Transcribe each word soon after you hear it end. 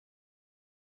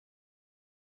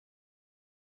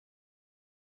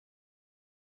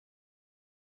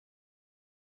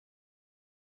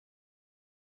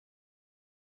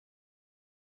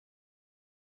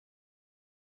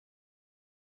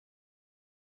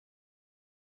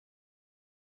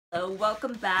Hello,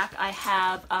 welcome back. I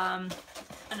have an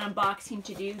unboxing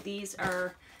to do. These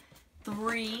are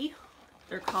three.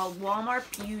 They're called Wal-Mart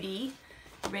Beauty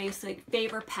basic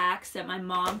favor packs that my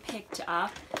mom picked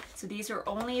up. So these are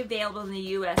only available in the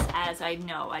US as I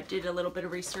know. I did a little bit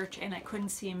of research and I couldn't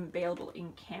see them available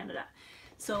in Canada.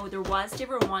 So there was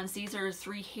different ones. These are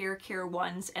 3 hair care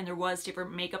ones and there was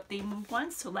different makeup themed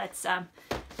ones. So let's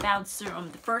bounce through them.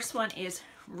 The first one is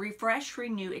Refresh,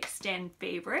 Renew, Extend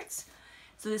Favorites.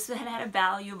 So this had a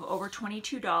value of over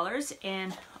 $22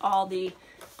 and all the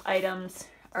items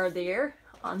are there.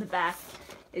 On the back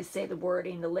is say the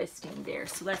wording, the listing there.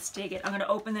 So let's dig it. I'm going to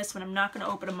open this one. I'm not going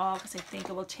to open them all because I think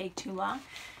it will take too long.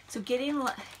 So getting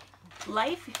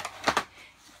life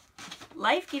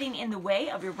getting in the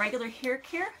way of your regular hair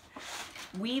care.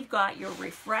 We've got your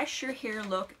refresh your hair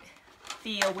look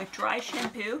feel with dry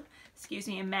shampoo,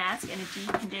 a mask and a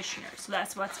deep conditioner. So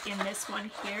that's what's in this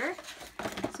one here.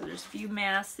 So there's a few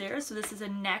masks there. So this is a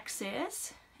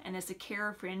Nexus and it's a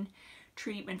Keratin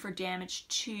treatment for damage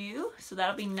too. So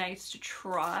that'll be nice to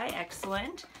try.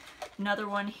 Excellent. Another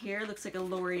one here looks like a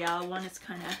L'Oreal one. It's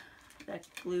kind of that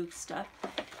glue stuff.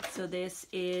 So this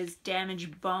is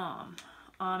Damage Balm,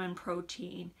 almond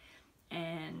protein,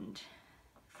 and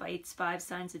fights 5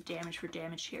 signs of damage for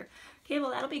damaged hair. Okay, well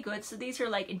that'll be good. So these are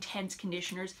like intense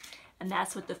conditioners, and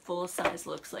that's what the full size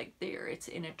looks like there. It's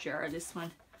in a jar. This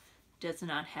one does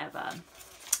not have a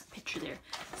picture there.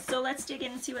 So let's dig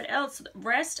in and see what else. The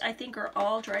rest I think are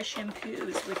all dry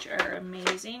shampoos, which are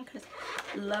amazing because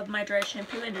I love my dry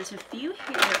shampoo, and there's a few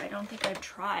here I don't think I've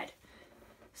tried.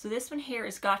 So this one here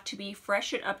has got to be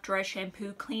Fresh It Up Dry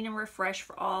Shampoo, clean and refresh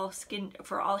for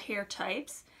all hair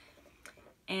types.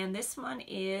 And this one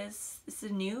is a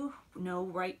new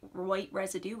white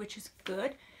residue, which is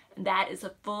good. And that is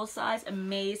a full size,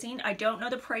 amazing. I don't know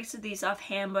the price of these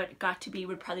offhand, but it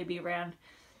would probably be around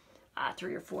 $3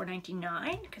 or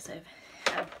 $4.99 because I've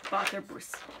bought their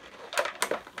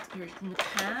in the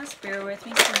past. Bear with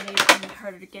me, some of these are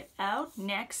harder to get out.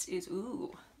 Next is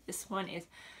this one is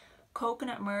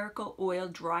Coconut Miracle Oil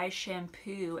Dry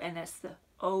Shampoo, and that's the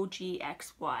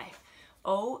OGXY.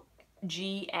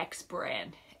 OGX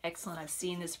brand. Excellent. I've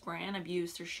seen this brand. I've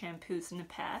used their shampoos in the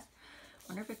past.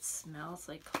 Wonder if it smells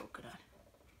like coconut.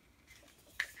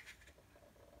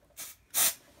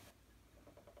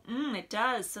 It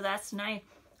does. So that's nice.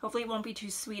 Hopefully it won't be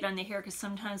too sweet on the hair because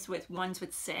sometimes with ones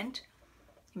with scent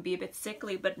it can be a bit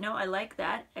sickly. But no, I like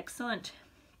that. Excellent.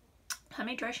 How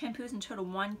many dry shampoos in total?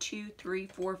 1, 2, 3,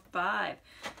 4, 5.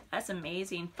 That's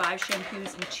amazing. 5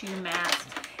 shampoos and 2 masks.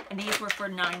 And these were for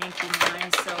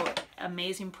 $9.99, so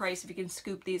amazing price if you can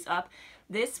scoop these up.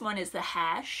 This one is the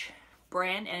Hash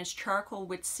brand, and it's charcoal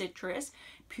with citrus,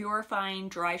 purifying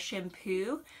dry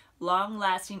shampoo,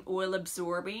 long-lasting oil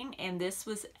absorbing, and this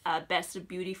was Best of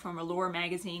Beauty from Allure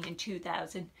magazine in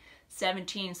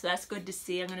 2017, so that's good to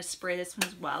see. I'm going to spray this one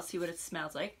as well, see what it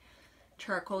smells like.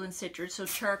 Charcoal and citrus. So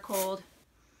charcoal,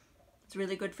 it's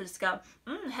really good for the scalp.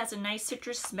 It has a nice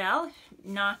citrus smell,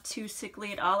 not too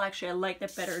sickly at all. Actually, I like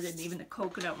that better than even the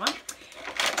coconut one.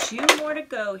 2 more to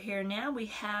go here. Now we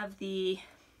have the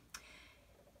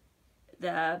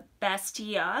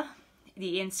Bastia,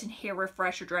 the Instant Hair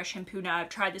Refresher Dry Shampoo. Now I've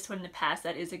tried this one in the past.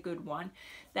 That is a good one.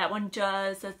 That one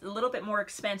that's a little bit more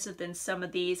expensive than some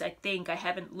of these. I think I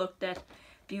haven't looked at a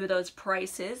few of those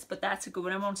prices, but that's a good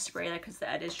one. I won't spray that because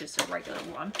that is just a regular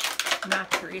one. I'm not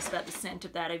curious about the scent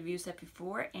of that. I've used that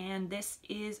before. And this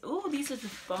is, these are the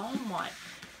foam one.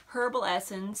 Herbal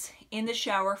Essence in the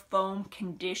Shower Foam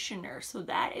Conditioner. So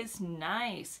that is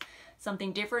nice.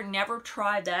 Something different. Never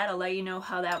tried that. I'll let you know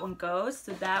how that one goes.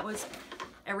 So that was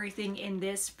everything in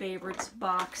this favorites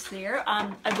box there.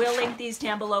 I will link these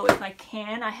down below if I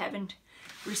can. I haven't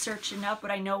researched enough,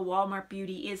 but I know Wal-Mart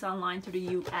Beauty is online through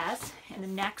the US. And the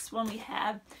next one we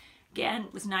have, again,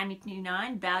 was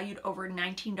 $9.99, valued over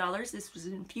 $19. This was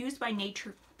Infused by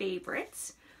Nature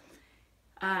Favorites.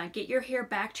 Get your hair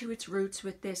back to its roots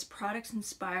with this. Products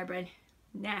inspired by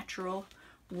natural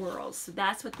worlds. So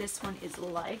that's what this one is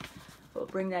like. We'll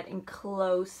bring that in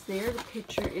close there. The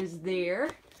picture is there.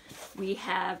 We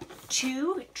have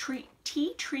 2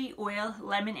 tea tree oil,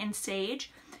 lemon and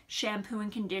sage, shampoo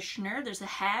and conditioner. There's a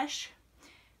Hash,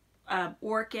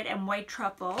 orchid and white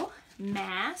truffle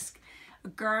mask, a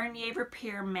Garnier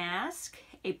Repair mask,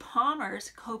 a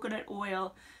Palmer's coconut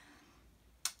oil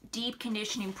deep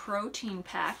conditioning protein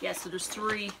pack. Yes, so there's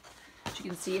 3, as you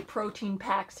can see, protein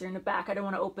packs there in the back. I don't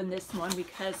want to open this one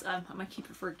because I'm going to keep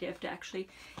it for a gift actually.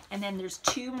 And then there's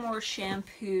 2 more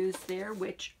shampoos there,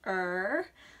 which are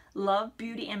Love,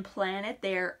 Beauty and Planet.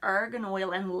 They're argan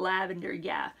oil and lavender.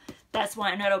 Yeah, that's why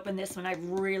I'm not opening this one. I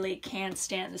really can't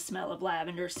stand the smell of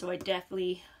lavender, so I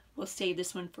definitely we'll save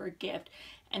this one for a gift.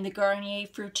 And the Garnier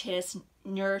Fructis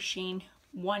Nourishing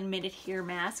 1 Minute Hair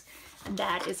Mask, and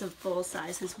that is a full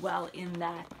size as well in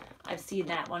that. I've seen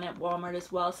that one at Walmart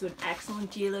as well, so an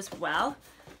excellent deal as well.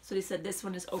 So they said this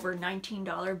one is over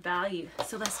 $19 value.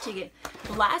 So let's take it.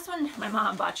 The last one my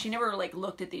mom bought, she never like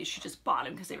looked at these, she just bought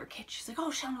them because they were kids. She's like, oh,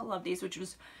 Sean, I love these, which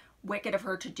was wicked of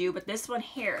her to do. But this one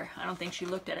here, I don't think she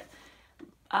looked at it.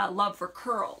 Love for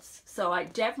curls. So I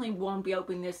definitely won't be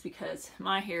opening this because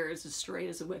my hair is as straight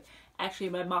as a whip. Actually,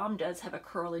 my mom does have a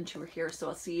curl into her hair, so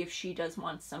I'll see if she does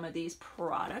want some of these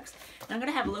products. And I'm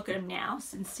going to have a look at them now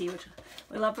and see which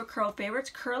we love for curl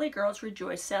favorites. Curly Girls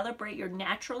Rejoice. Celebrate your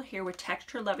natural hair with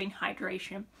texture-loving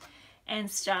hydration and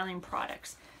styling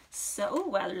products. So,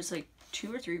 wow, there's like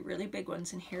 2 or 3 really big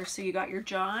ones in here. So you got your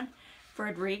John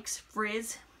Frederick's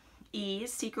Frizz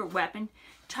Ease Secret Weapon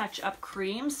Touch-Up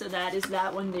Cream. So that is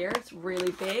that one there. It's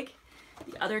really big.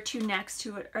 The other 2 next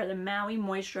to it are the Maui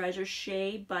Moisturizer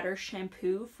Shea Butter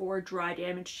Shampoo for dry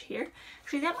damaged hair.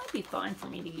 Actually, that might be fun for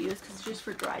me to use because it's just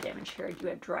for dry damaged hair. I do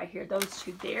have dry hair. Those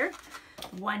 2 there.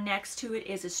 One next to it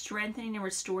is a Strengthening and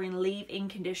Restoring Leave-In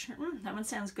Conditioner. That one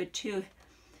sounds good too.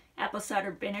 Apple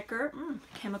cider vinegar,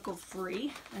 chemical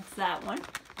free. That's that one.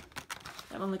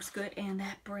 That one looks good. And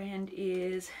that brand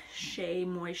is Shea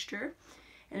Moisture.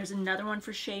 And there's another one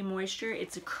for Shea Moisture.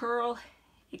 It's a curl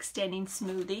extending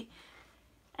smoothie.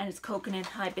 And it's coconut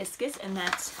hibiscus, and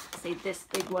that's, say, this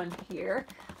big one here.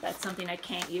 That's something I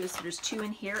can't use, so there's 2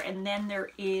 in here. And then there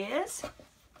is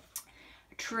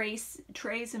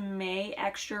Tresemme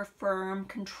Extra Firm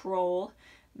Control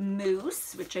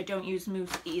Mousse, which I don't use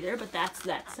mousse either, but that's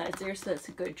that size there, so that's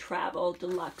a good travel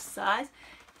deluxe size.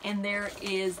 And there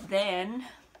is then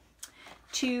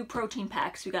 2 protein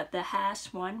packs. We got the hash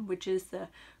one, which is the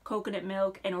coconut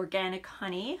milk and organic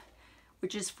honey,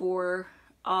 which is for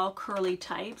all curly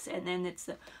types, and then it's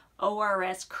the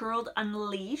ORS Curled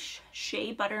Unleash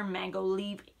Shea Butter Mango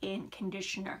Leave-In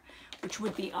Conditioner, which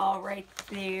would be all right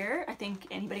there. I think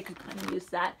anybody could kind of use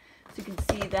that. So you can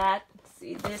see that.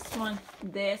 See this one,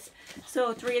 this.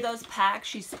 So 3 of those packs,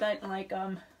 she spent like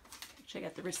check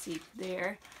out the receipt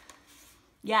there.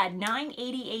 Yeah,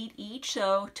 $9.88 each,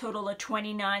 so total of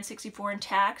 $29.64 in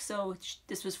tax. So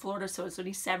this was Florida, so it's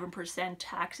only 7%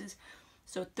 taxes.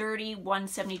 So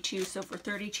 $31.72. So for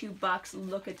 $32,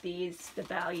 look at these, the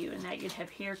value, and that you'd have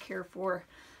hair care for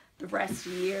the rest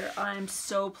of the year. I'm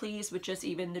so pleased with just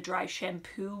even the dry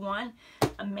shampoo one.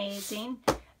 Amazing.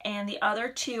 And the other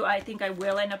 2, I think I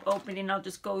will end up opening. I'll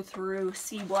just go through,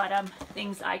 see what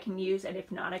things I can use, and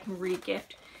if not, I can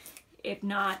re-gift. If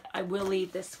not, I will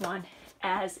leave this one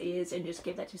as is and just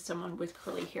give that to someone with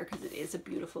curly hair because it is a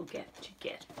beautiful gift to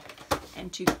get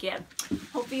and to give.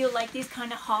 Hopefully you like these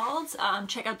kind of hauls.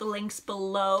 Check out the links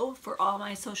below for all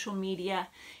my social media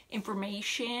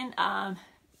information.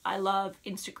 I love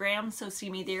Instagram, so see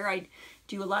me there. I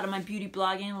do a lot of my beauty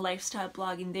blogging, lifestyle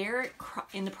blogging there,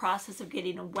 in the process of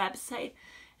getting a website.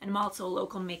 And I'm also a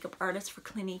local makeup artist for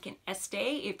Clinique and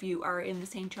Estee. If you are in the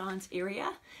St. John's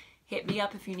area, hit me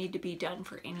up if you need to be done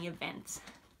for any events.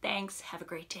 Thanks. Have a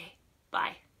great day.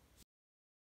 Bye.